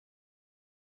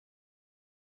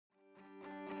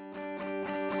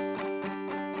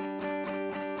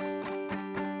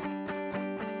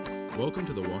Welcome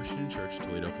to the Washington Church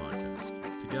Toledo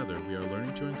podcast. Together, we are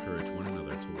learning to encourage one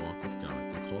another to walk with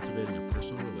God through cultivating a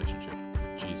personal relationship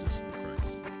with Jesus the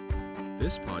Christ.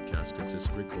 This podcast consists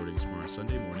of recordings from our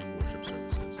Sunday morning worship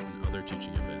services and other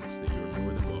teaching events that you are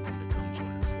more than welcome to come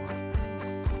join us live.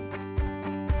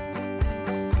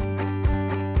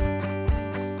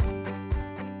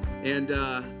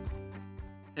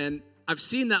 And I've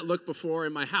seen that look before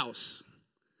in my house.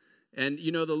 And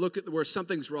you know the look at where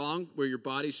something's wrong, where your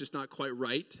body's just not quite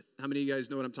right. How many of you guys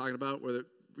know what I'm talking about? Where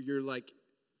you're like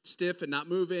stiff and not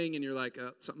moving, and you're like,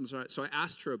 something's right. So I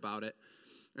asked her about it,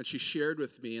 and she shared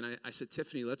with me, and I said,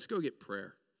 Tiffany, let's go get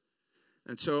prayer.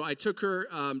 And so I took her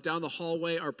down the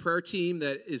hallway. Our prayer team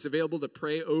that is available to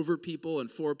pray over people and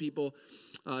for people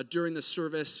during the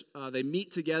service, they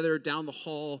meet together down the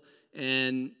hall,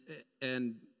 and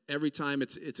every time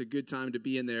it's a good time to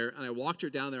be in there. And I walked her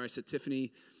down there. I said,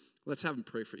 Tiffany, let's have them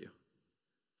pray for you.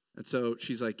 And so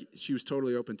she was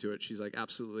totally open to it. She's like,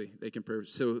 absolutely, they can pray.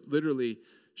 So literally,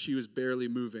 she was barely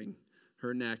moving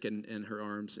her neck and her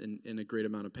arms in a great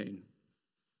amount of pain.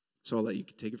 So I'll let you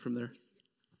take it from there.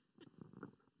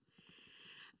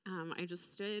 I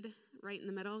just stood right in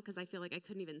the middle because I feel like I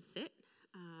couldn't even sit.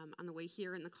 On the way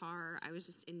here in the car, I was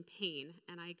just in pain,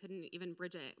 and I couldn't even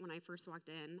bridge it. When I first walked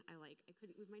in, I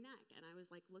couldn't move my neck, and I was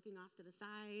like looking off to the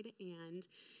side, and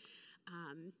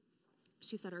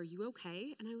she said, "Are you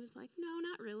okay?" And I was like, "No,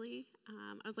 not really."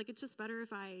 I was like, "It's just better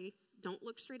if I don't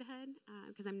look straight ahead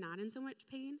because I'm not in so much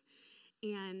pain."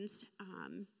 And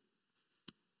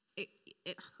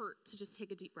it hurt to just take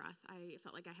a deep breath. I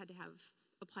felt like I had to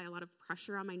apply a lot of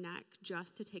pressure on my neck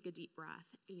just to take a deep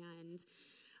breath. And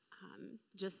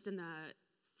just in the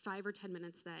 5 or 10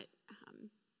 minutes that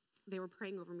they were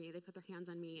praying over me, they put their hands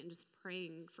on me and just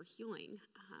praying for healing.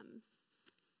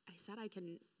 I said I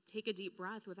can take a deep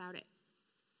breath without it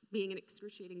being an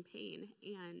excruciating pain.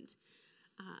 And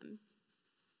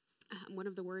one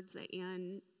of the words that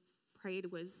Anne prayed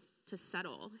was to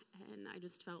settle. And I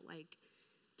just felt like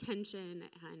tension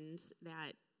and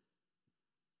that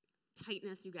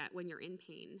tightness you get when you're in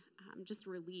pain, just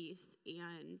release.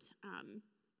 And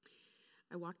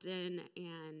I walked in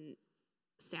and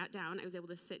sat down. I was able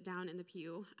to sit down in the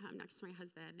pew next to my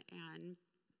husband. And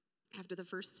after the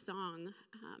first song,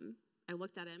 I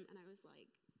looked at him and I was like,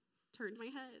 turned my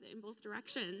head in both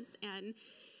directions. And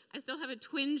I still have a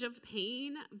twinge of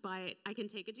pain, but I can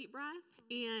take a deep breath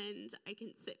and I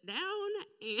can sit down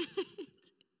and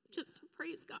just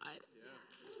praise God. Yeah.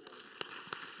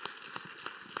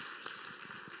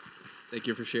 Thank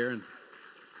you for sharing.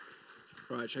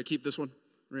 All right, should I keep this one,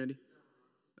 Randy?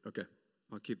 Okay,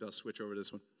 I'll switch over to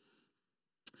this one.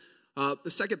 The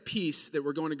second piece that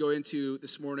we're going to go into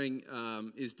this morning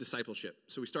is discipleship.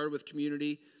 So we started with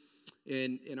community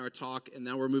in our talk, and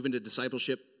now we're moving to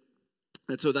discipleship.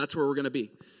 And so that's where we're going to be.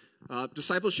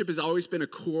 Discipleship has always been a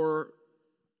core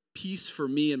piece for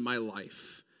me in my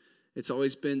life. It's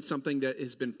always been something that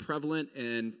has been prevalent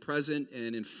and present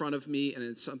and in front of me, and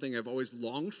it's something I've always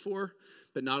longed for,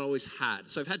 but not always had.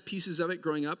 So I've had pieces of it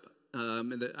growing up,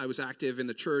 and I was active in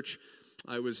the church.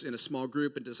 I was in a small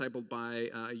group and discipled by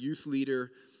a youth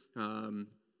leader.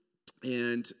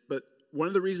 But one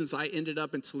of the reasons I ended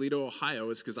up in Toledo, Ohio,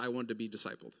 is because I wanted to be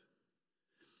discipled.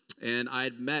 And I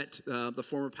had met the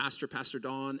former pastor, Pastor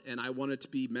Don, and I wanted to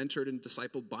be mentored and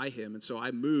discipled by him. And so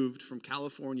I moved from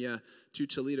California to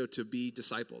Toledo to be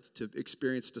discipled, to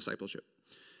experience discipleship.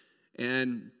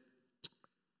 And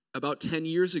about 10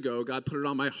 years ago, God put it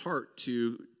on my heart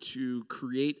to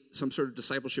create some sort of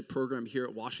discipleship program here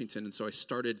at Washington. And so I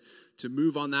started to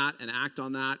move on that and act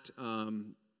on that.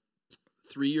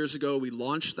 3 years ago, we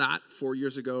launched that. 4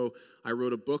 years ago, I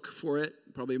wrote a book for it.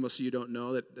 Probably most of you don't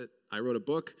know that I wrote a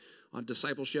book on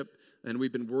discipleship, and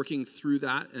we've been working through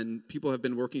that, and people have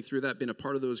been working through that, been a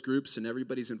part of those groups, and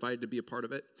everybody's invited to be a part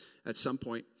of it at some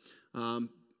point. But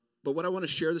what I want to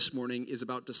share this morning is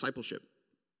about discipleship.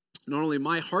 Not only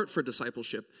my heart for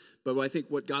discipleship, but I think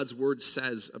what God's word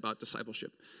says about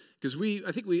discipleship. Because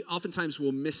I think we oftentimes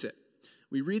will miss it.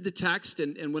 We read the text,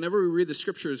 and whenever we read the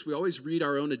scriptures, we always read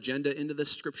our own agenda into the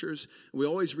scriptures. We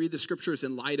always read the scriptures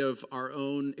in light of our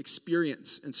own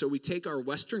experience. And so we take our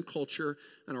Western culture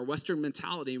and our Western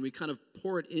mentality, and we kind of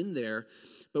pour it in there.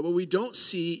 But what we don't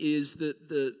see is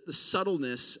the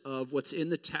subtleness of what's in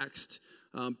the text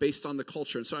based on the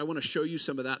culture. And so I want to show you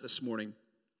some of that this morning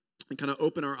and kind of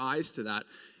open our eyes to that.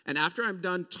 And after I'm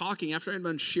done talking, after I'm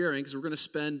done sharing, because we're going to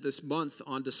spend this month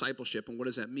on discipleship and what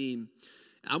does that mean,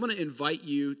 I'm going to invite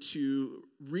you to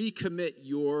recommit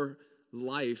your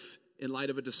life in light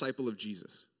of a disciple of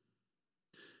Jesus.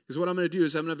 Because what I'm going to do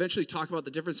is I'm going to eventually talk about the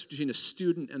difference between a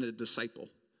student and a disciple.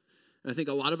 And I think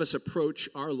a lot of us approach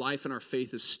our life and our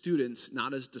faith as students,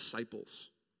 not as disciples.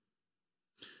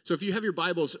 So if you have your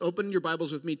Bibles, open your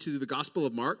Bibles with me to the Gospel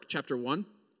of Mark, chapter 1.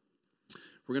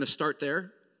 We're going to start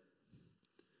there.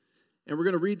 And we're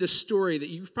going to read this story that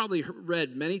you've probably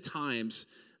read many times.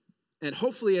 And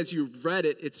hopefully as you read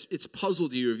it, it's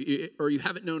puzzled you, or you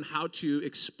haven't known how to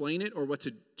explain it or what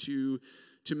to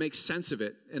make sense of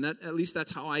it. And at least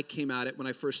that's how I came at it when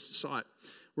I first saw it.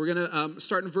 We're going to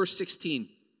start in verse 16.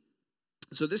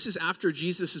 So this is after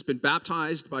Jesus has been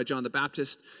baptized by John the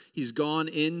Baptist. He's gone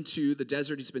into the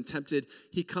desert. He's been tempted.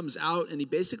 He comes out and he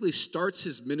basically starts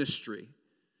his ministry.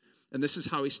 And this is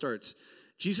how he starts.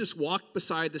 Jesus walked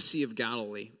beside the Sea of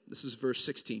Galilee. This is verse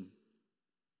 16.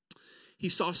 He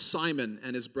saw Simon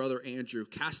and his brother Andrew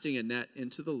casting a net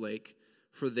into the lake,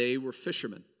 for they were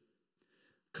fishermen.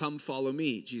 "Come follow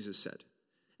me," Jesus said,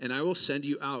 "and I will send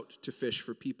you out to fish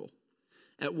for people."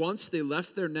 At once they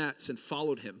left their nets and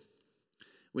followed him.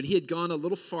 When he had gone a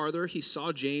little farther, he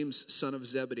saw James, son of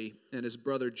Zebedee, and his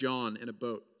brother John in a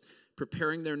boat,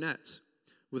 preparing their nets.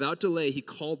 Without delay, he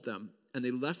called them, and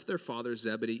they left their father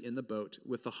Zebedee in the boat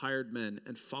with the hired men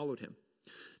and followed him.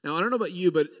 Now, I don't know about you,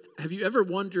 but have you ever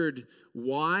wondered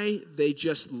why they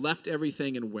just left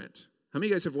everything and went? How many of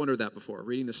you guys have wondered that before,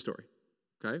 reading this story?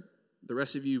 Okay? The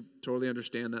rest of you totally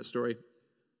understand that story?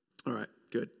 All right,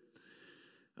 good.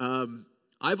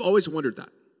 I've always wondered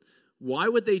that. Why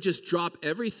would they just drop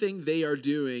everything they are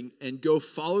doing and go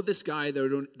follow this guy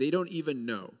they don't even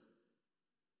know?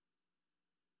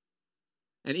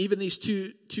 And even these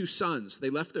two sons,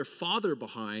 they left their father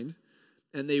behind,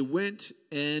 and they went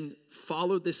and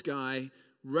followed this guy,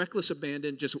 reckless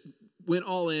abandon, just went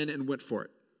all in and went for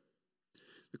it.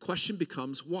 The question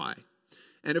becomes why?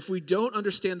 And if we don't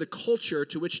understand the culture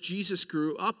to which Jesus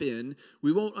grew up in,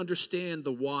 we won't understand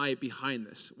the why behind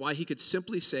this. Why he could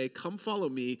simply say, "Come follow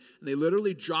me," and they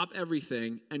literally drop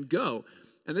everything and go.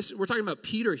 And this, we're talking about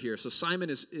Peter here. So Simon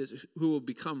is who will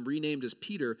become renamed as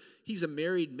Peter. He's a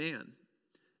married man,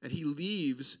 and he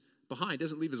leaves behind.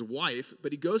 Doesn't leave his wife,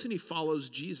 but he goes and he follows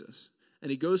Jesus,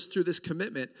 and he goes through this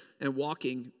commitment and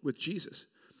walking with Jesus.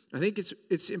 I think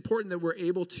it's important that we're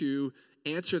able to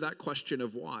answer that question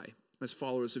of why, as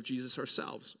followers of Jesus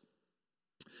ourselves.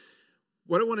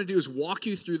 What I want to do is walk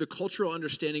you through the cultural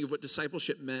understanding of what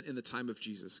discipleship meant in the time of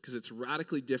Jesus, because it's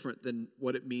radically different than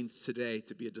what it means today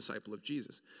to be a disciple of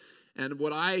Jesus. And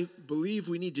what I believe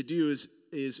we need to do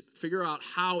is figure out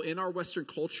how in our Western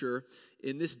culture,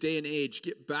 in this day and age,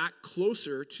 get back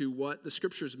closer to what the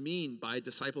scriptures mean by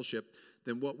discipleship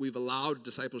than what we've allowed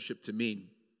discipleship to mean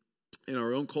in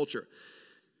our own culture.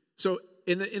 So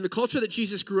in the culture that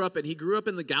Jesus grew up in, he grew up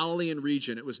in the Galilean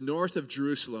region. It was north of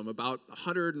Jerusalem, about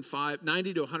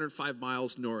 90 to 105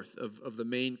 miles north of the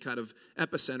main kind of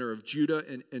epicenter of Judah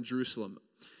and Jerusalem.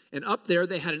 And up there,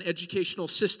 they had an educational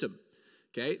system.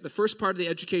 Okay, the first part of the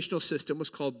educational system was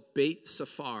called Beit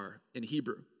Safar in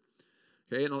Hebrew.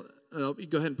 Okay, and I'll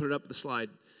go ahead and put it up the slide.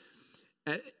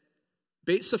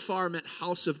 Beit Safar meant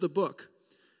house of the book.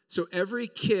 So every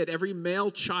kid, every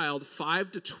male child,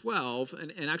 5 to 12,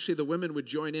 and actually the women would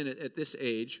join in at this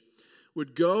age,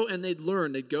 would go and they'd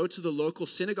learn. They'd go to the local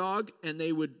synagogue and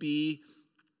they would be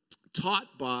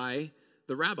taught by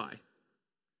the rabbi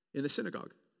in the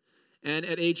synagogue. And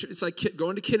at age, it's like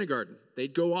going to kindergarten.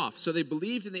 They'd go off. So they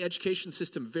believed in the education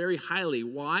system very highly.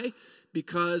 Why?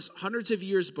 Because hundreds of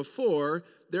years before,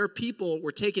 their people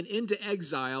were taken into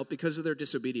exile because of their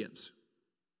disobedience.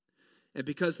 And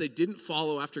because they didn't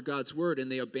follow after God's word and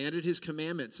they abandoned his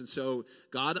commandments. And so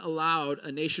God allowed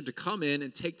a nation to come in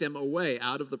and take them away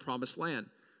out of the promised land.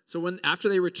 So after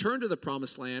they returned to the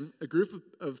promised land, a group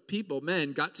of people,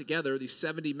 men, got together, these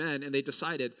 70 men, and they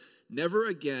decided, never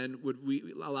again would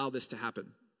we allow this to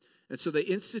happen. And so they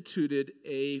instituted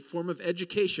a form of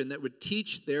education that would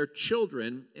teach their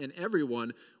children and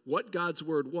everyone what God's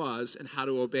word was and how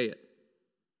to obey it.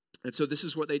 And so this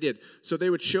is what they did. So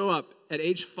they would show up at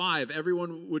age 5.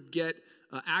 Everyone would get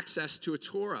access to a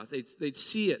Torah. They'd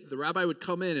see it. The rabbi would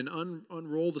come in and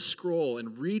unroll the scroll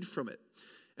and read from it.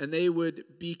 And they would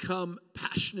become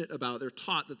passionate about it. They're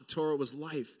taught that the Torah was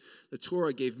life. The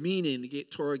Torah gave meaning. The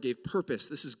Torah gave purpose.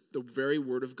 This is the very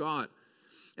word of God.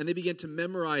 And they began to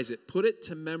memorize it, put it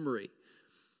to memory.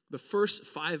 The first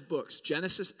 5 books,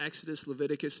 Genesis, Exodus,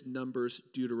 Leviticus, Numbers,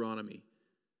 Deuteronomy.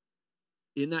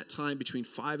 In that time between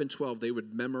 5 and 12, they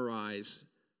would memorize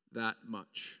that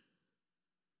much.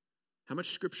 How much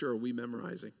scripture are we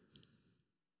memorizing?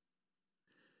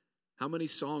 How many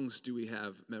songs do we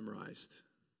have memorized?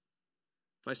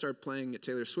 If I start playing a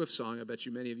Taylor Swift song, I bet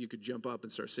you many of you could jump up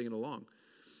and start singing along.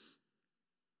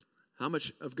 How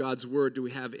much of God's word do we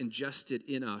have ingested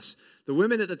in us? The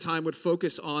women at the time would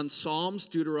focus on Psalms,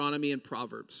 Deuteronomy, and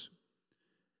Proverbs.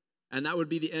 And that would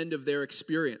be the end of their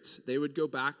experience. They would go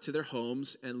back to their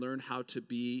homes and learn how to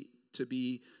be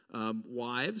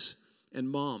wives and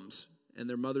moms, and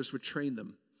their mothers would train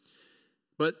them.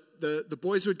 But the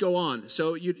boys would go on.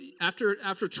 So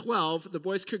after 12, the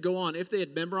boys could go on. If they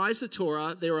had memorized the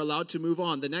Torah, they were allowed to move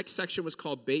on. The next section was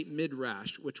called Beit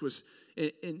Midrash, which was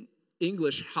in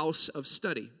English, house of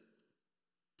study.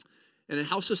 And a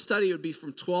house of study would be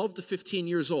from 12 to 15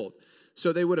 years old.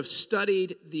 So they would have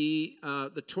studied the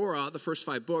Torah, the first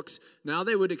 5 books. Now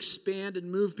they would expand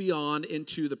and move beyond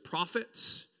into the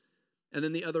prophets and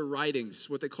then the other writings,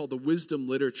 what they call the wisdom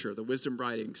literature, the wisdom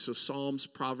writings. So Psalms,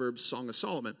 Proverbs, Song of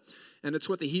Solomon. And it's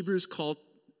what the Hebrews call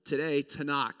today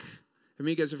Tanakh. How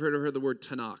many of you guys have heard the word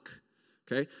Tanakh?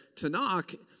 Okay?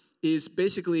 Tanakh is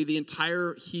basically the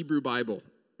entire Hebrew Bible.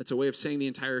 It's a way of saying the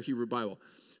entire Hebrew Bible.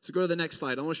 So go to the next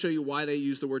slide. I want to show you why they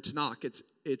use the word Tanakh.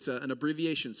 It's an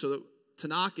abbreviation. So the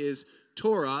Tanakh is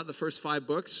Torah, the first 5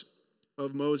 books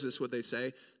of Moses, what they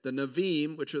say, the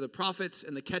Nevi'im, which are the prophets,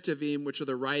 and the Ketuvim, which are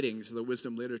the writings, the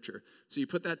wisdom literature. So you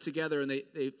put that together, and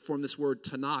they form this word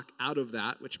Tanakh out of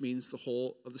that, which means the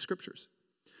whole of the scriptures.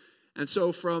 And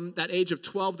so from that age of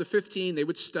 12 to 15, they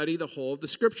would study the whole of the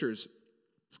scriptures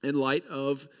in light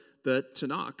of the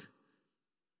Tanakh.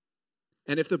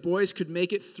 And if the boys could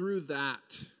make it through that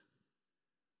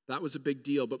was a big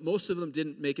deal. But most of them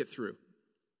didn't make it through.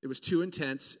 It was too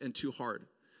intense and too hard.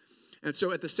 And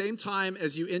so at the same time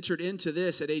as you entered into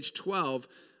this at age 12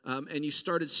 and you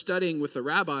started studying with the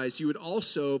rabbis, you would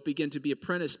also begin to be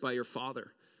apprenticed by your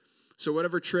father. So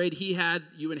whatever trade he had,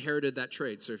 you inherited that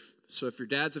trade. So if your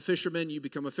dad's a fisherman, you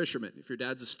become a fisherman. If your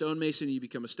dad's a stonemason, you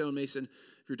become a stonemason.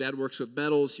 If your dad works with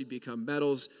metals, you become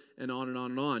metals, and on and on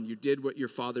and on. You did what your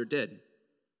father did.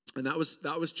 And that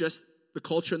was just the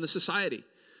culture and the society.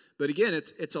 But again,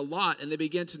 it's a lot, and they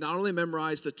began to not only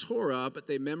memorize the Torah, but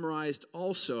they memorized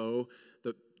also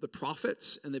the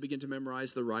prophets, and they began to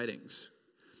memorize the writings.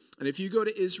 And if you go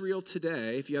to Israel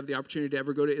today, if you have the opportunity to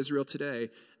ever go to Israel today,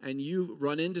 and you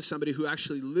run into somebody who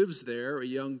actually lives there, a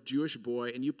young Jewish boy,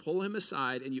 and you pull him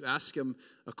aside and you ask him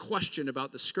a question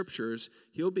about the scriptures,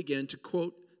 he'll begin to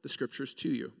quote the scriptures to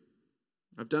you.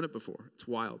 I've done it before. It's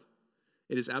wild.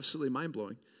 It is absolutely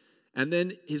mind-blowing. And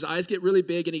then his eyes get really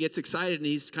big and he gets excited and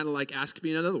he's kind of like, ask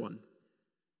me another one.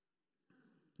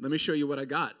 Let me show you what I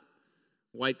got.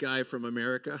 White guy from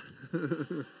America.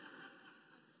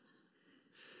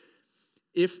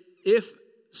 If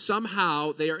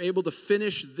somehow they are able to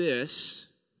finish this,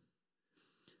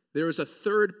 there is a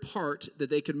third part that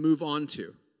they can move on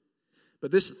to.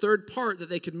 But this third part that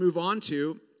they can move on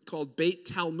to, called Beit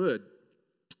Talmud.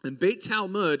 And Beit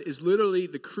Talmud is literally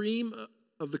the cream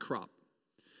of the crop.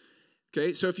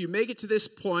 Okay, so if you make it to this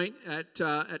point at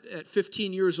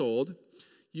 15 years old,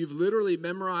 you've literally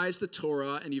memorized the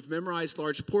Torah and you've memorized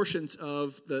large portions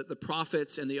of the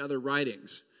prophets and the other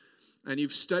writings. And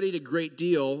you've studied a great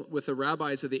deal with the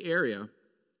rabbis of the area.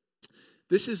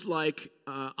 This is like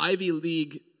Ivy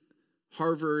League,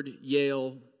 Harvard,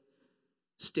 Yale,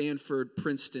 Stanford,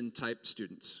 Princeton type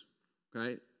students.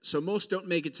 Okay, so most don't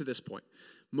make it to this point.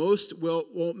 Most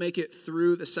won't make it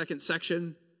through the second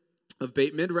section of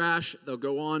Beit Midrash. They'll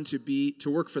go on to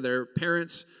work for their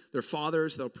parents, their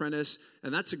fathers, they'll apprentice,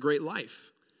 and that's a great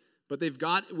life. But they've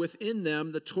got within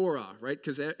them the Torah, right?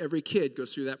 Because every kid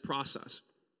goes through that process.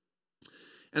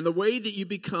 And the way that you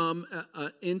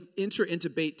enter into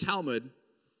Beit Talmud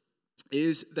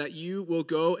is that you will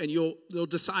go and you'll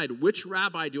decide which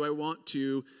rabbi do I want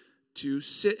to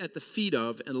sit at the feet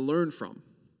of and learn from.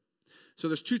 So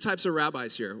there's 2 types of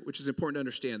rabbis here, which is important to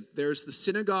understand. There's the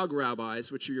synagogue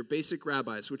rabbis, which are your basic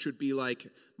rabbis, which would be like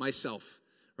myself,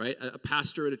 right? A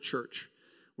pastor at a church,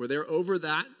 where they're over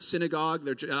that synagogue.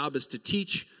 Their job is to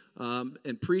teach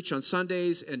and preach on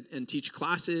Sundays and teach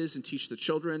classes and teach the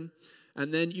children.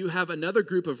 And then you have another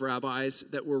group of rabbis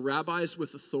that were rabbis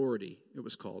with authority, it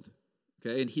was called.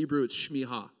 Okay, in Hebrew, it's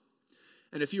shmiha.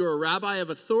 And if you were a rabbi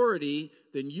of authority,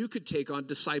 then you could take on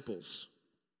disciples.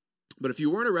 But if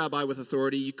you weren't a rabbi with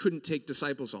authority, you couldn't take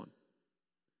disciples on.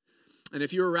 And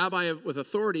if you were a rabbi with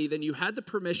authority, then you had the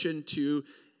permission to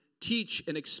teach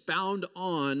and expound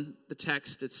on the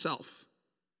text itself.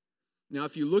 Now,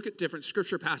 if you look at different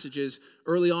scripture passages,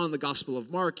 early on in the Gospel of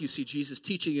Mark, you see Jesus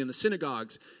teaching in the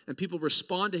synagogues, and people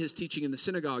respond to his teaching in the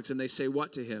synagogues, and they say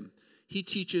what to him? He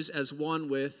teaches as one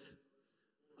with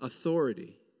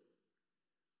authority.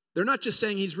 They're not just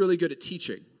saying he's really good at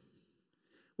teaching.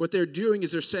 What they're doing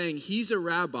is they're saying he's a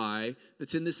rabbi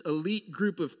that's in this elite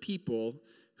group of people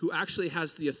who actually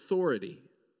has the authority.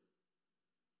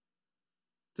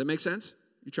 that make sense?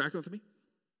 You tracking with me?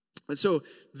 And so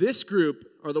this group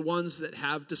are the ones that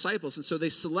have disciples. And so they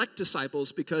select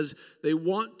disciples because they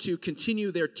want to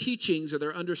continue their teachings or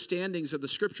their understandings of the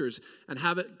scriptures and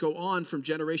have it go on from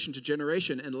generation to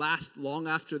generation and last long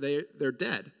after they're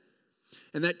dead.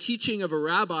 And that teaching of a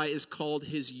rabbi is called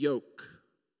his yoke.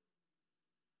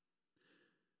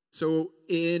 So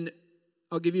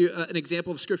I'll give you an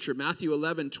example of scripture, Matthew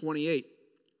 11:28,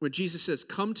 when Jesus says,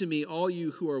 "Come to me, all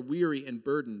you who are weary and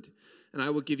burdened, and I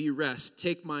will give you rest.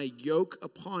 Take my yoke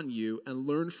upon you and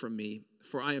learn from me,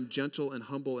 for I am gentle and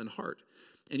humble in heart,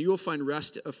 and you will find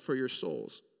rest for your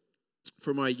souls.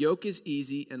 For my yoke is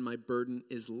easy and my burden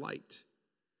is light."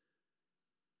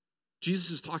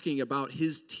 Jesus is talking about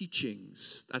his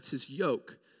teachings. That's his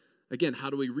yoke. Again, how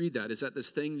do we read that? Is that this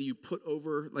thing that you put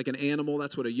over like an animal?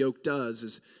 That's what a yoke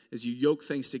does, is you yoke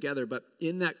things together. But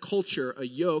in that culture, a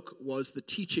yoke was the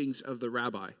teachings of the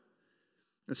rabbi.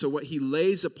 And so what he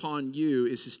lays upon you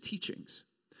is his teachings.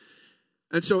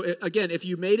 And so, again, if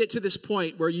you made it to this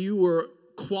point where you were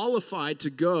qualified to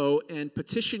go and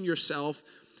petition yourself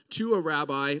to a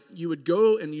rabbi, you would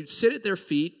go and you'd sit at their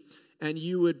feet and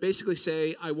you would basically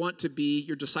say, "I want to be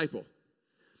your disciple."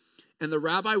 And the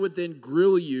rabbi would then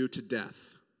grill you to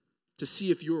death to see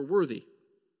if you were worthy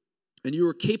and you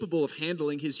were capable of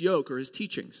handling his yoke or his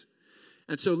teachings.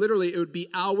 And so literally it would be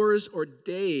hours or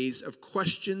days of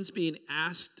questions being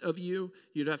asked of you.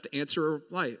 You'd have to answer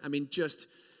right. I mean,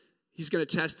 he's going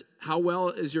to test how well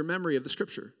is your memory of the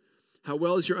scripture? How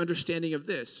well is your understanding of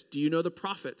this? Do you know the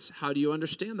prophets? How do you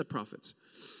understand the prophets?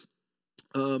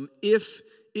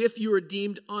 If you were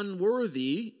deemed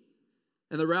unworthy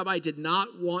and the rabbi did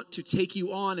not want to take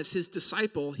you on as his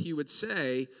disciple, he would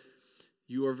say,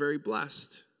 "You are very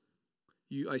blessed.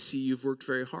 I see you've worked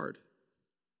very hard.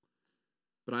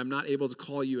 But I'm not able to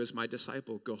call you as my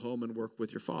disciple. Go home and work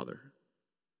with your father."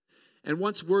 And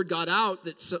once word got out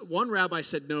that one rabbi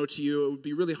said no to you, it would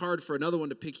be really hard for another one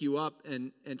to pick you up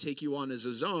and take you on as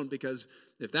his own, because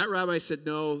if that rabbi said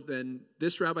no, then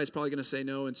this rabbi is probably going to say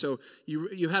no. And so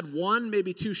you had one,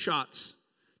 maybe two shots,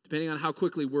 depending on how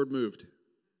quickly word moved,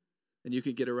 and you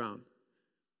could get around.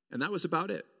 And that was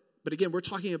about it. But again, we're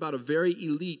talking about a very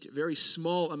elite, very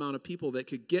small amount of people that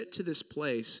could get to this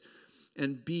place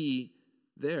and be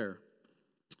there.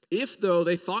 If, though,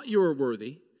 they thought you were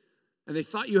worthy and they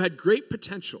thought you had great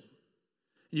potential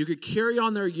and you could carry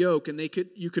on their yoke and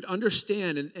you could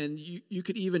understand and you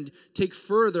could even take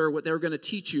further what they were going to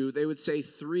teach you, they would say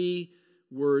 3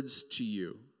 words to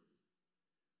you: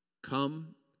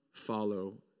 "Come,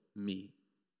 follow me."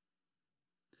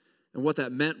 And what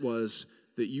that meant was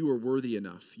that you were worthy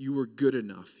enough, you were good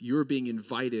enough, you were being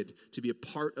invited to be a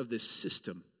part of this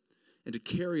system and to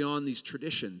carry on these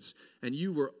traditions. And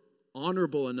you were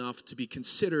honorable enough to be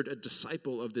considered a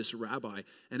disciple of this rabbi.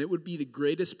 And it would be the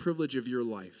greatest privilege of your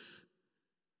life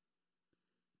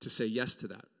to say yes to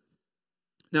that.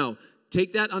 Now,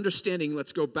 take that understanding.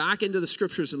 Let's go back into the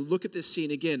scriptures and look at this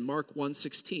scene again. Mark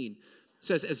 1:16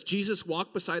 says, "As Jesus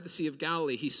walked beside the Sea of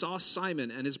Galilee, he saw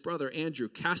Simon and his brother Andrew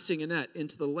casting a net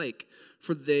into the lake,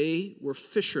 for they were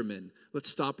fishermen." Let's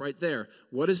stop right there.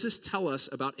 What does this tell us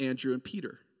about Andrew and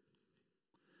Peter?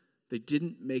 They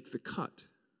didn't make the cut.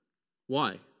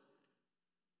 Why?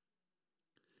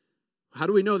 How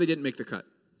do we know they didn't make the cut?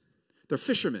 They're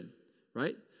fishermen,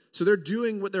 right? So they're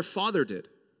doing what their father did.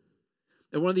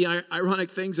 And one of the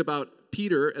ironic things about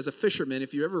Peter as a fisherman,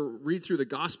 if you ever read through the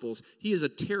Gospels, he is a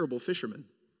terrible fisherman.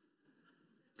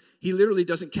 He literally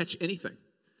doesn't catch anything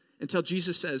until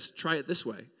Jesus says, "Try it this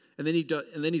way." And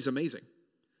then he's amazing.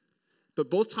 But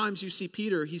both times you see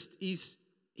Peter, he's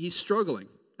struggling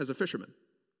as a fisherman,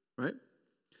 right?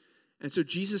 And so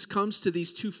Jesus comes to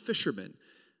these 2 fishermen,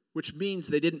 which means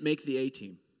they didn't make the A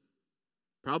team,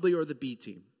 probably, or the B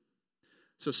team.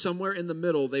 So somewhere in the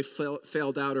middle, they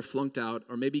failed out or flunked out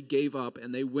or maybe gave up,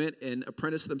 and they went and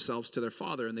apprenticed themselves to their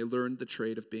father, and they learned the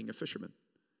trade of being a fisherman.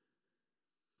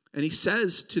 And he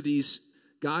says to these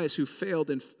guys who failed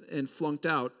and flunked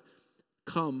out,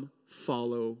 "Come,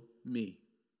 follow me."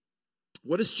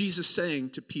 What is Jesus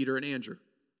saying to Peter and Andrew?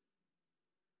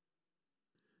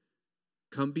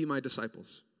 Come be my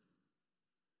disciples.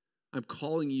 I'm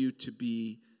calling you to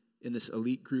be in this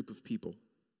elite group of people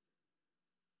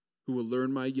who will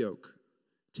learn my yoke,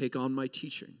 take on my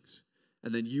teachings,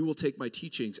 and then you will take my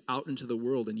teachings out into the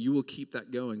world and you will keep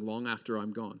that going long after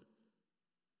I'm gone.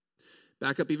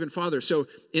 Back up even farther. So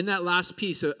in that last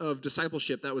piece of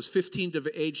discipleship, that was 15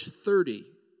 to age 30.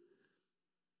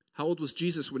 How old was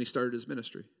Jesus when he started his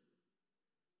ministry?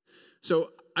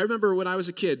 So I remember when I was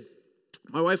a kid,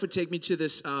 my wife would take me to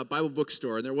this Bible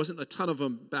bookstore, and there wasn't a ton of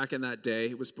them back in that day.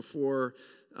 It was before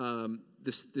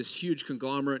this huge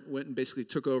conglomerate went and basically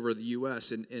took over the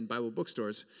U.S. in Bible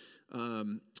bookstores.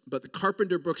 But the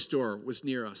Carpenter bookstore was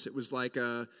near us. It was like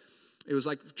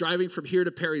driving from here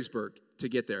to Perrysburg to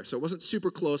get there. So it wasn't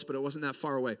super close, but it wasn't that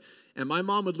far away. And my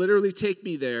mom would literally take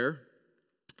me there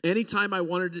anytime I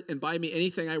wanted and buy me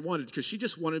anything I wanted, because she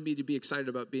just wanted me to be excited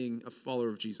about being a follower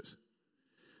of Jesus.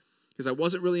 Because I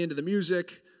wasn't really into the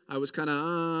music. I was kind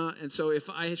of, and so if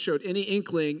I showed any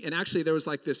inkling, and actually there was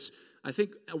like this, I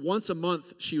think once a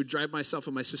month she would drive myself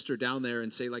and my sister down there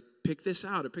and say, like, pick this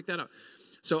out or pick that out.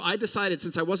 So I decided,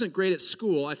 since I wasn't great at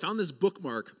school, I found this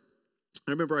bookmark.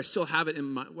 I remember I still have it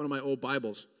in one of my old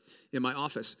Bibles in my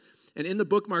office. And in the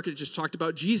bookmark, it just talked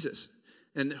about Jesus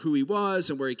and who he was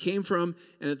and where he came from.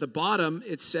 And at the bottom,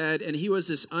 it said, and he was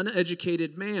this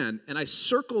uneducated man. And I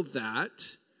circled that,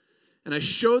 and I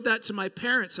showed that to my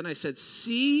parents, and I said,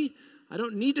 see, I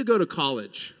don't need to go to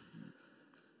college,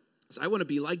 because I want to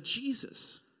be like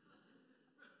Jesus.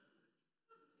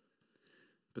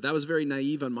 But that was very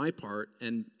naive on my part,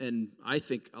 and I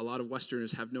think a lot of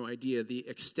Westerners have no idea. The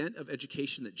extent of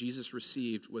education that Jesus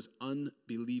received was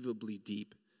unbelievably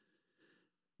deep.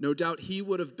 No doubt he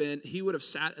would have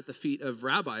sat at the feet of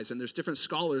rabbis, and there's different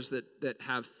scholars that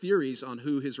have theories on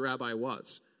who his rabbi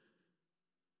was.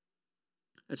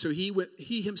 And so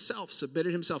he himself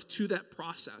submitted himself to that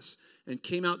process and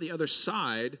came out the other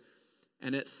side,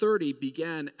 and at 30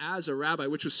 began as a rabbi,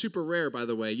 which was super rare, by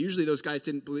the way. Usually those guys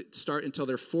didn't start until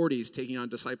their 40s taking on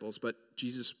disciples, but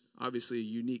Jesus, obviously a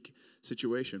unique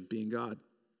situation, being God.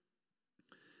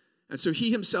 And so he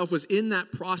himself was in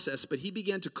that process, but he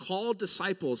began to call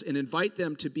disciples and invite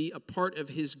them to be a part of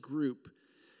his group.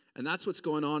 And that's what's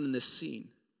going on in this scene.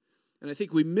 And I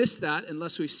think we miss that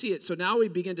unless we see it. So now we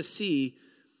begin to see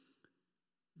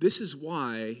this is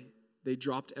why they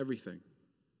dropped everything.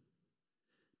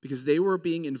 Because they were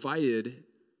being invited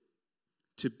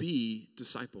to be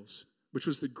disciples, which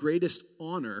was the greatest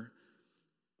honor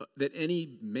that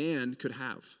any man could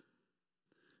have.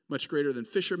 Much greater than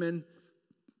fishermen,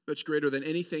 much greater than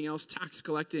anything else, tax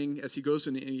collecting, as he goes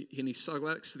and he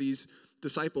selects these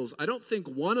disciples. I don't think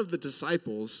one of the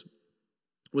disciples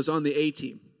was on the A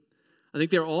team. I think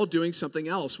they're all doing something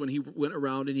else when he went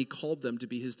around and he called them to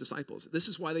be his disciples. This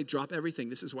is why they drop everything.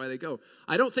 This is why they go.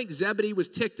 I don't think Zebedee was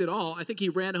ticked at all. I think he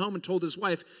ran home and told his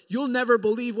wife, you'll never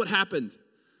believe what happened.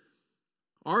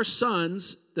 Our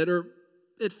sons that are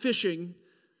at fishing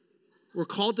were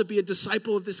called to be a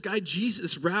disciple of this guy,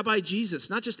 Jesus, Rabbi Jesus.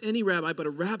 Not just any rabbi, but a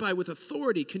rabbi with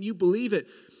authority. Can you believe it?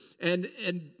 And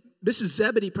Mrs.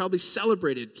 Zebedee probably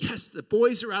celebrated. Yes, the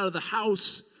boys are out of the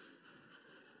house.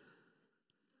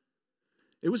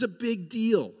 It was a big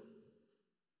deal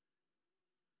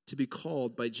to be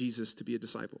called by Jesus to be a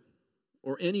disciple,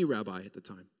 or any rabbi at the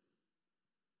time.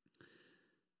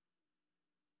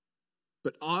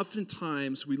 But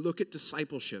oftentimes we look at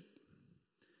discipleship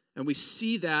and we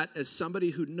see that as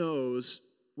somebody who knows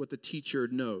what the teacher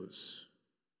knows.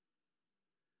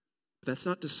 But that's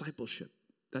not discipleship.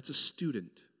 That's a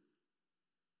student.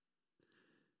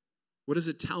 What is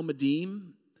a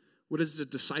Talmudim? What does a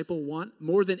disciple want?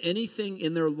 More than anything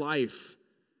in their life,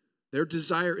 their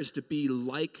desire is to be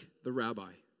like the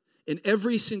rabbi in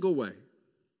every single way.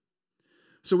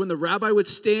 So when the rabbi would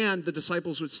stand, the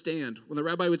disciples would stand. When the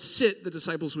rabbi would sit, the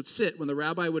disciples would sit. When the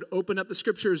rabbi would open up the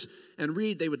scriptures and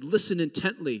read, they would listen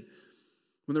intently.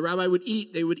 When the rabbi would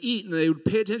eat, they would eat, and they would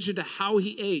pay attention to how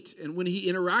he ate. And when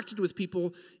he interacted with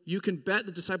people, you can bet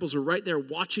the disciples were right there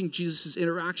watching Jesus'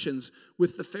 interactions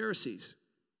with the Pharisees.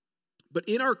 But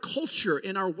in our culture,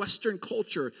 in our Western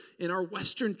culture, in our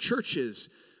Western churches,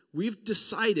 we've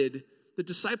decided that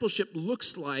discipleship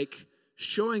looks like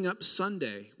showing up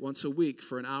Sunday once a week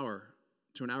for an hour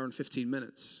to an hour and 15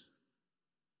 minutes,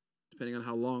 depending on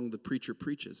how long the preacher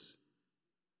preaches.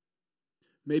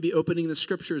 Maybe opening the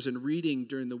scriptures and reading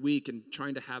during the week and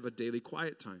trying to have a daily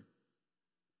quiet time.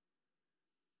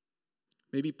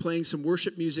 Maybe playing some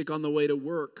worship music on the way to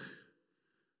work.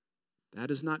 That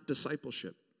is not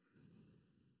discipleship.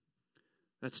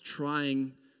 That's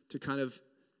trying to kind of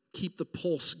keep the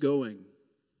pulse going.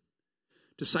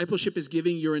 Discipleship is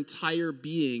giving your entire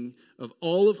being of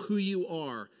all of who you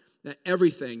are, that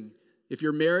everything. If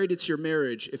you're married, it's your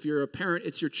marriage. If you're a parent,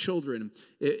 it's your children.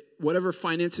 Whatever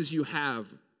finances you have,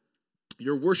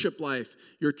 your worship life,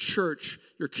 your church,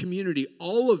 your community,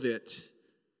 all of it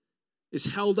is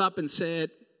held up and said,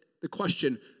 the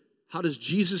question, how does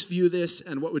Jesus view this,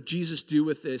 and what would Jesus do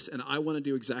with this? And I want to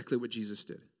do exactly what Jesus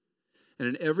did.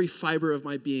 And in every fiber of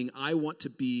my being, I want to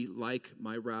be like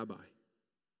my rabbi.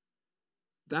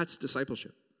 That's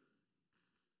discipleship.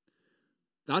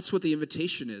 That's what the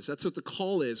invitation is. That's what the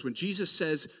call is. When Jesus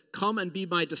says, come and be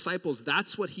my disciples,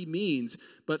 that's what he means.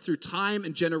 But through time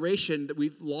and generation,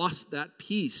 we've lost that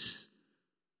peace.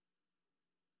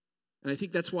 And I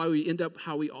think that's why we end up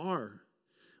how we are.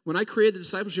 When I created the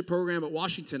discipleship program at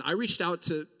Washington, I reached out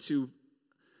to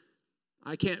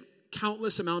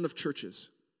countless amount of churches.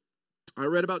 I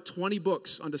read about 20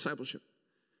 books on discipleship.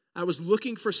 I was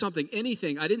looking for something,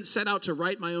 anything. I didn't set out to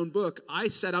write my own book. I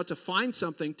set out to find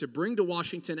something to bring to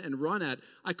Washington and run at.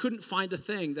 I couldn't find a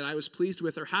thing that I was pleased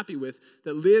with or happy with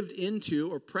that lived into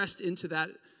or pressed into that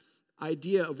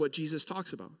idea of what Jesus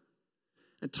talks about.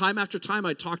 And time after time,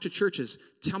 I'd talk to churches,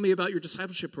 tell me about your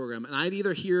discipleship program. And I'd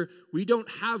either hear, we don't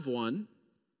have one,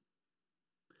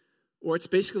 or it's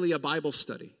basically a Bible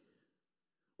study,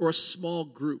 or a small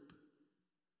group.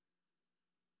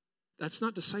 That's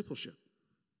not discipleship.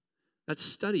 That's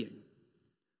studying,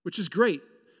 which is great.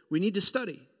 We need to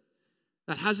study.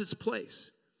 That has its place.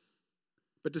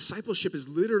 But discipleship is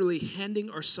literally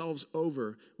handing ourselves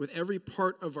over with every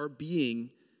part of our being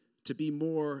to be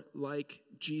more like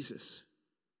Jesus.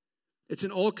 It's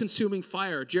an all-consuming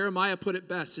fire. Jeremiah put it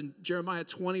best in Jeremiah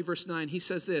 20, verse 9. He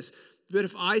says this, but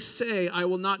if I say I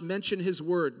will not mention his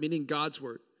word, meaning God's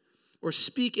word, or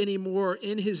speak any more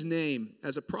in his name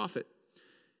as a prophet,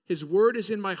 his word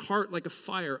is in my heart like a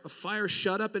fire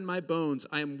shut up in my bones.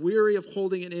 I am weary of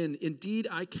holding it in. Indeed,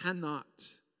 I cannot.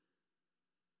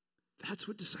 That's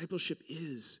what discipleship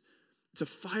is. It's a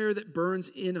fire that burns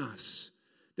in us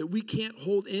that we can't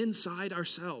hold inside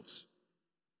ourselves.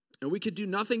 And we could do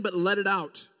nothing but let it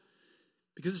out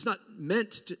because it's not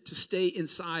meant to stay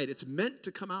inside. It's meant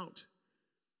to come out.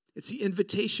 It's the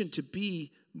invitation to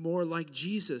be more like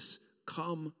Jesus.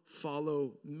 Come,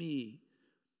 follow me.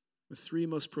 The three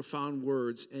most profound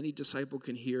words any disciple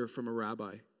can hear from a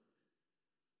rabbi.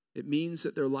 It means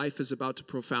that their life is about to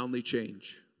profoundly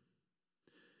change.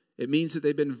 It means that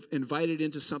they've been invited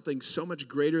into something so much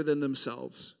greater than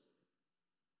themselves.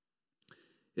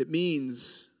 It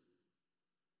means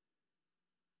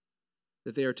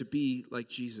that they are to be like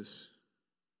Jesus.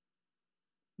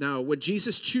 Now, when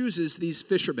Jesus chooses these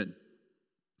fishermen,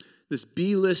 this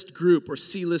B-list group or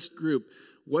C-list group,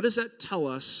 what does that tell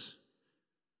us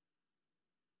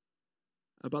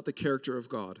about the character of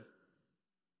God?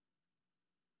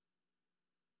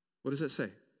 What does that say?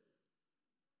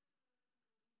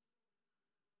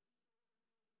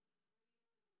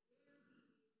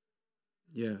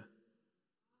 Yeah.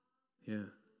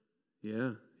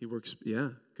 He works. Yeah,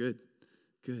 good.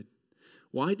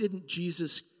 Why didn't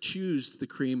Jesus choose the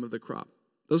cream of the crop?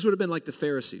 Those would have been like the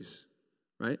Pharisees,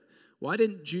 right? Why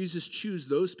didn't Jesus choose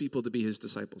those people to be his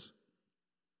disciples?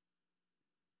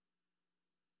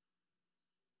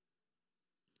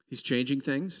 He's changing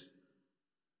things.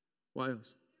 Why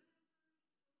else?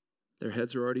 Their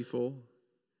heads are already full.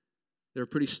 They're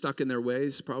pretty stuck in their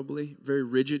ways, probably, very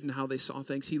rigid in how they saw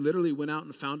things. He literally went out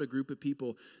and found a group of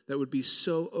people that would be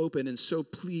so open and so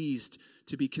pleased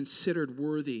to be considered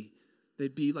worthy.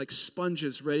 They'd be like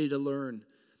sponges ready to learn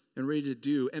and ready to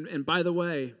do. And by the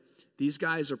way, these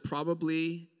guys are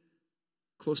probably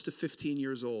close to 15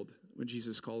 years old when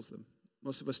Jesus calls them.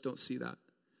 Most of us don't see that.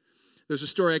 There's a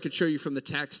story I could show you from the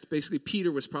text. Basically,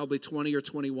 Peter was probably 20 or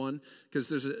 21 because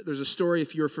there's a story,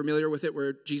 if you're familiar with it,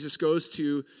 where Jesus goes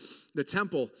to the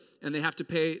temple and they have to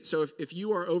pay. So if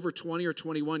you are over 20 or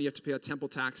 21, you have to pay a temple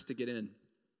tax to get in.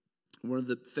 One of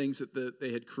the things that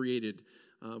they had created,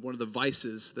 one of the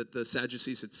vices that the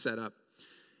Sadducees had set up.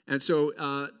 And so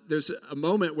there's a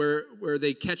moment where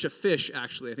they catch a fish,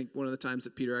 actually. I think one of the times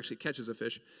that Peter actually catches a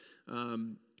fish.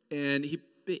 And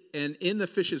in the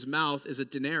fish's mouth is a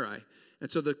denarii. And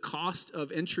so the cost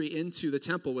of entry into the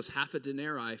temple was half a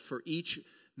denarii for each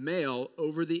male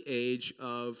over the age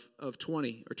of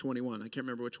 20 or 21. I can't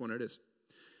remember which one it is.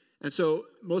 And so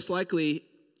most likely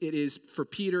it is for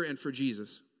Peter and for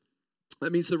Jesus.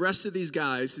 That means the rest of these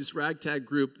guys, this ragtag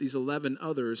group, these 11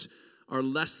 others, are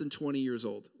less than 20 years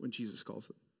old when Jesus calls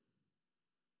them.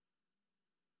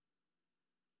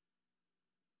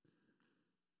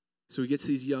 So he gets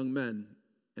these young men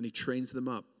and he trains them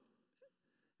up.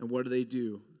 And what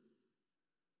do?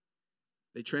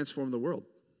 They transform the world.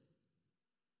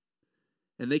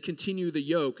 And they continue the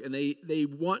yoke, and they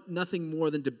want nothing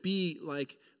more than to be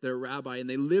like their rabbi, and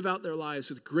they live out their lives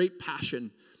with great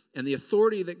passion and the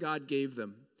authority that God gave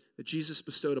them, that Jesus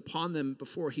bestowed upon them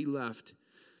before he left.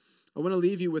 I want to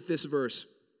leave you with this verse.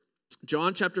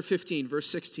 John chapter 15, verse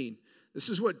 16. This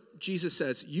is what Jesus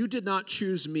says. You did not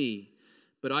choose me,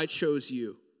 but I chose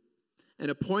you and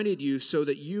appointed you so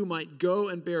that you might go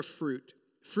and bear fruit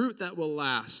that will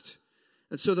last,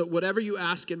 and so that whatever you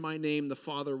ask in my name, the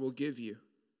Father will give you.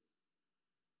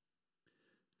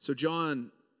 So John,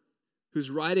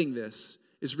 who's writing this,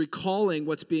 is recalling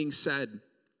what's being said.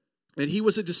 And he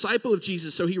was a disciple of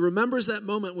Jesus, so he remembers that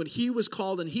moment when he was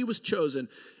called and he was chosen.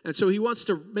 And so he wants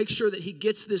to make sure that he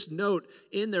gets this note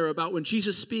in there about when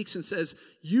Jesus speaks and says,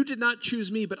 you did not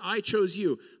choose me, but I chose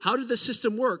you. How did the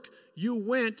system work? You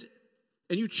went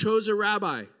and you chose a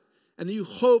rabbi, and you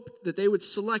hoped that they would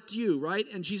select you, right?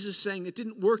 And Jesus is saying it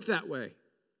didn't work that way.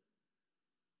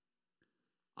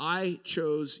 I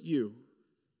chose you,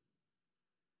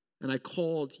 and I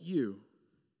called you.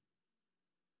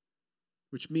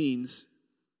 Which means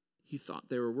he thought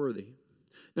they were worthy.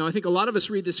 Now, I think a lot of us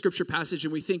read this scripture passage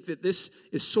and we think that this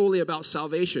is solely about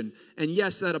salvation. And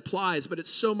yes, that applies, but it's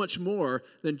so much more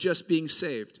than just being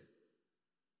saved.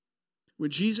 When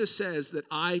Jesus says that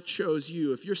I chose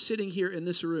you, if you're sitting here in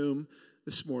this room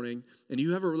this morning and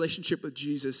you have a relationship with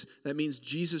Jesus, that means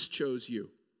Jesus chose you.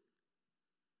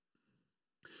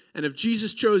 And if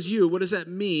Jesus chose you, what does that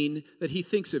mean that he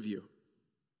thinks of you?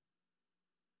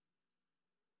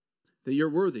 That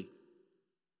you're worthy.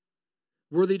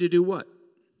 Worthy to do what?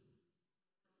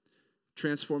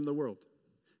 Transform the world.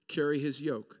 Carry his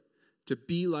yoke. To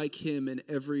be like him in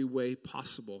every way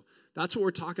possible. That's what we're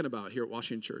talking about here at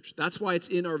Washington Church. That's why it's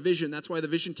in our vision. That's why the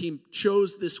vision team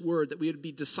chose this word, that we would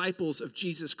be disciples of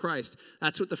Jesus Christ.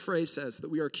 That's what the phrase says, that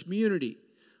we are a community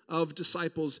of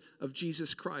disciples of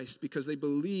Jesus Christ, because they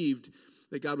believed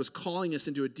that God was calling us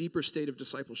into a deeper state of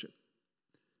discipleship.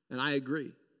 And I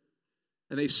agree.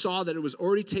 And they saw that it was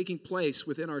already taking place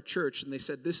within our church, and they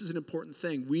said, this is an important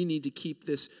thing. We need to keep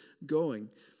this going.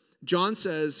 John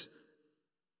says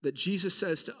that Jesus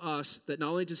says to us that not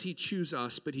only does he choose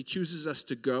us, but he chooses us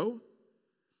to go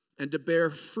and to bear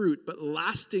fruit, but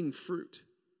lasting fruit.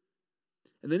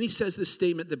 And then he says this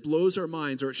statement that blows our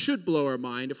minds, or it should blow our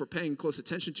mind if we're paying close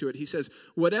attention to it. He says,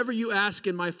 whatever you ask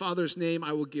in my Father's name,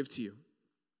 I will give to you.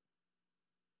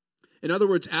 In other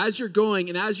words, as you're going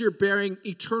and as you're bearing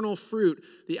eternal fruit,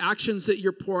 the actions that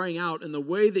you're pouring out and the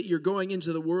way that you're going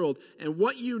into the world and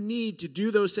what you need to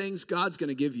do those things, God's going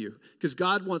to give you, because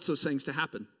God wants those things to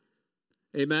happen.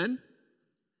 Amen?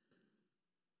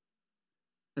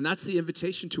 And that's the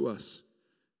invitation to us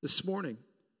this morning.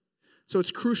 So it's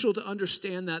crucial to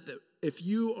understand that if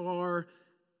you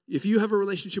have a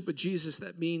relationship with Jesus,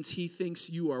 that means he thinks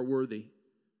you are worthy.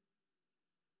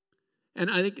 And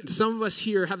I think some of us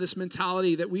here have this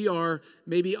mentality that we are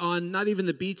maybe on not even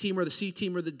the B team or the C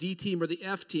team or the D team or the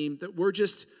F team, that we're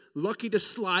just lucky to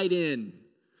slide in.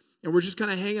 And we're just kind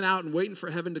of hanging out and waiting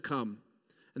for heaven to come.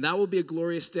 And that will be a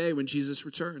glorious day when Jesus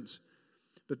returns.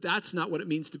 But that's not what it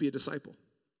means to be a disciple.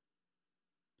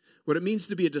 What it means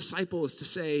to be a disciple is to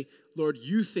say, Lord,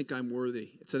 you think I'm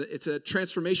worthy. It's a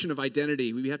transformation of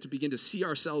identity. We have to begin to see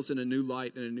ourselves in a new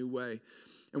light, in a new way.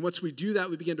 And once we do that,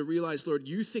 we begin to realize, Lord,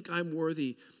 you think I'm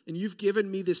worthy, and you've given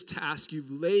me this task.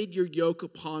 You've laid your yoke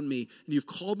upon me, and you've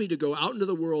called me to go out into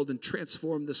the world and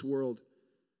transform this world.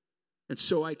 And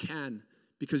so I can,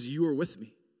 because you are with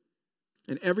me.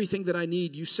 And everything that I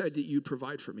need, you said that you'd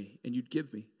provide for me, and you'd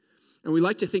give me. And we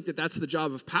like to think that that's the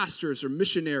job of pastors or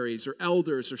missionaries or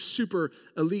elders or super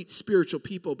elite spiritual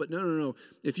people. But no.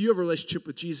 If you have a relationship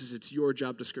with Jesus, it's your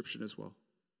job description as well.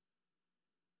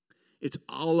 It's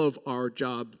all of our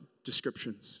job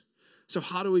descriptions. So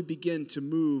how do we begin to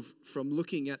move from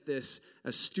looking at this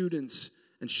as students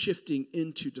and shifting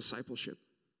into discipleship?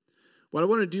 What I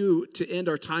want to do to end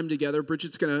our time together,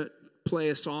 Bridget's going to play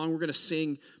a song, we're going to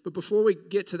sing. But before we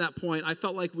get to that point, I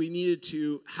felt like we needed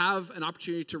to have an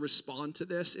opportunity to respond to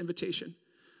this invitation,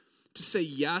 to say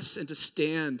yes and to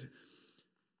stand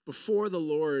before the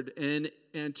Lord and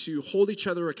to hold each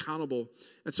other accountable.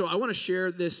 And so I want to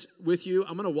share this with you.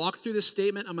 I'm going to walk through this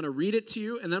statement. I'm going to read it to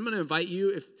you, and then I'm going to invite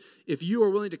you, if you are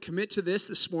willing to commit to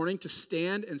this morning, to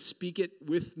stand and speak it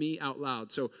with me out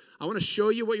loud. So I want to show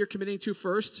you what you're committing to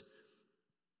first.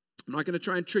 I'm not going to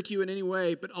try and trick you in any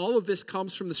way, but all of this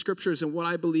comes from the scriptures and what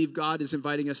I believe God is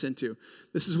inviting us into.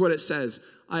 This is what it says.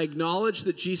 I acknowledge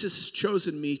that Jesus has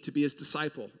chosen me to be his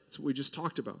disciple. That's what we just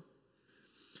talked about.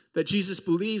 That Jesus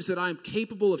believes that I'm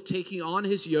capable of taking on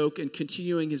his yoke and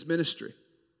continuing his ministry.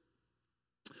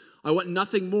 I want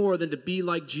nothing more than to be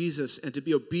like Jesus and to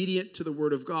be obedient to the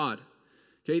word of God.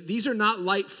 Okay, these are not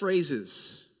light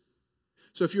phrases.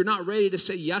 So if you're not ready to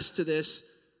say yes to this,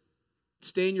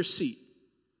 stay in your seat.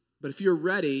 But if you're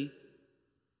ready,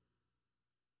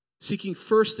 seeking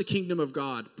first the kingdom of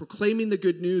God, proclaiming the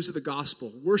good news of the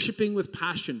gospel, worshiping with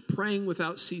passion, praying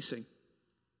without ceasing,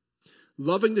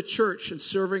 loving the church and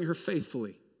serving her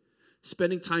faithfully,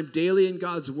 spending time daily in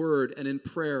God's word and in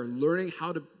prayer, learning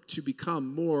how to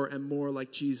become more and more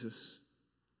like Jesus.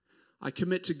 I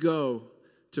commit to go,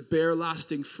 to bear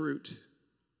lasting fruit,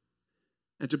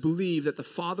 and to believe that the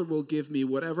Father will give me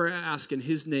whatever I ask in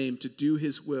his name to do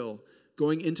his will,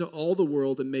 going into all the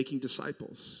world and making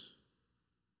disciples.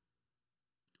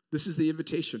 This is the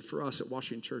invitation for us at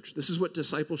Washington Church. This is what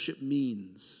discipleship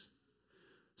means.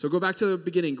 So go back to the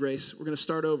beginning, Grace. We're going to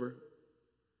start over.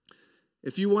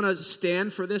 If you want to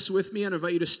stand for this with me, I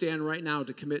invite you to stand right now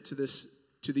to commit to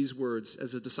these words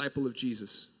as a disciple of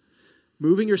Jesus.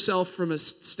 Moving yourself from a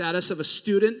status of a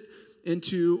student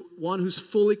into one who's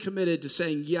fully committed to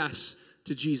saying yes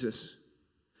to Jesus.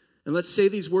 And let's say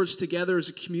these words together as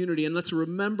a community, and let's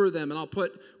remember them. And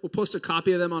we'll post a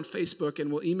copy of them on Facebook,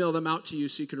 and we'll email them out to you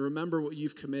so you can remember what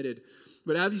you've committed.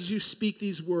 But as you speak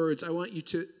these words, I want you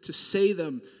to say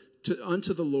them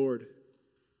unto the Lord.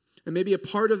 And maybe a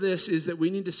part of this is that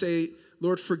we need to say,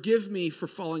 Lord, forgive me for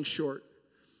falling short.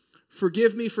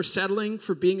 Forgive me for settling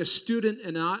for being a student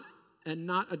and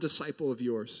not a disciple of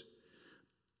yours.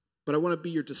 But I want to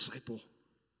be your disciple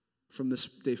from this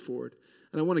day forward.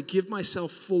 And I want to give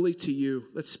myself fully to you.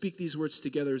 Let's speak these words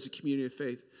together as a community of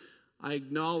faith. I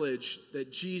acknowledge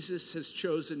that Jesus has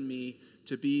chosen me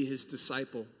to be his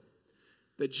disciple.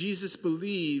 That Jesus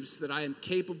believes that I am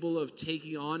capable of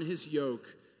taking on his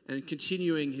yoke and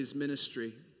continuing his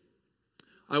ministry.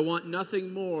 I want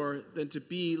nothing more than to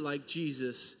be like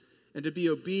Jesus and to be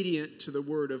obedient to the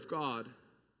word of God,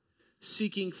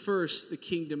 seeking first the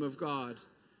kingdom of God,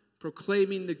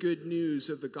 proclaiming the good news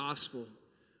of the gospel,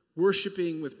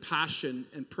 worshiping with passion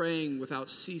and praying without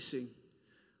ceasing,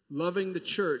 loving the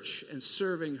church and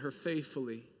serving her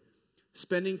faithfully,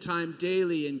 spending time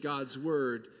daily in God's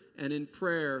word and in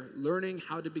prayer, learning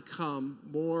how to become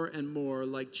more and more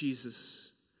like Jesus.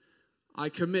 I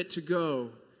commit to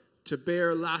go, to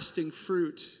bear lasting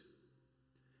fruit,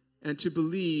 and to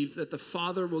believe that the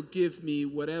Father will give me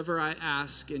whatever I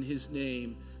ask in his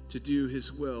name to do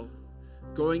his will,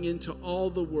 going into all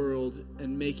the world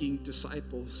and making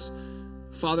disciples.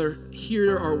 Father,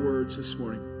 hear our words this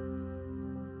morning.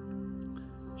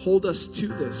 Hold us to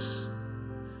this.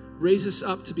 Raise us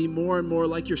up to be more and more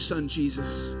like your Son,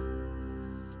 Jesus.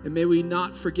 And may we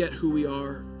not forget who we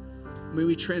are. May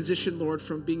we transition, Lord,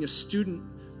 from being a student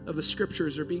of the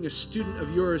Scriptures or being a student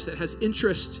of yours that has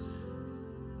interest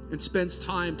and spends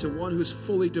time to one who's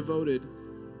fully devoted,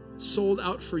 sold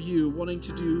out for you, wanting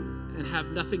to do and have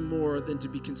nothing more than to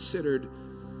be considered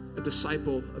a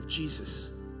disciple of Jesus.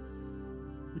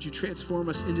 Would you transform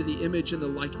us into the image and the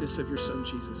likeness of your Son,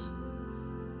 Jesus,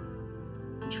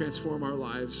 and transform our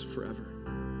lives forever.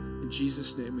 In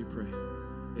Jesus' name we pray.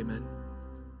 Amen.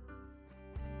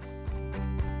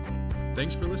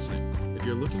 Thanks for listening. If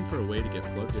you're looking for a way to get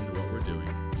plugged into what we're doing,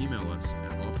 email us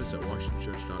at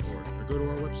office@washingtonchurch.org or go to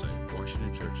our website,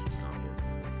 washingtonchurch.org.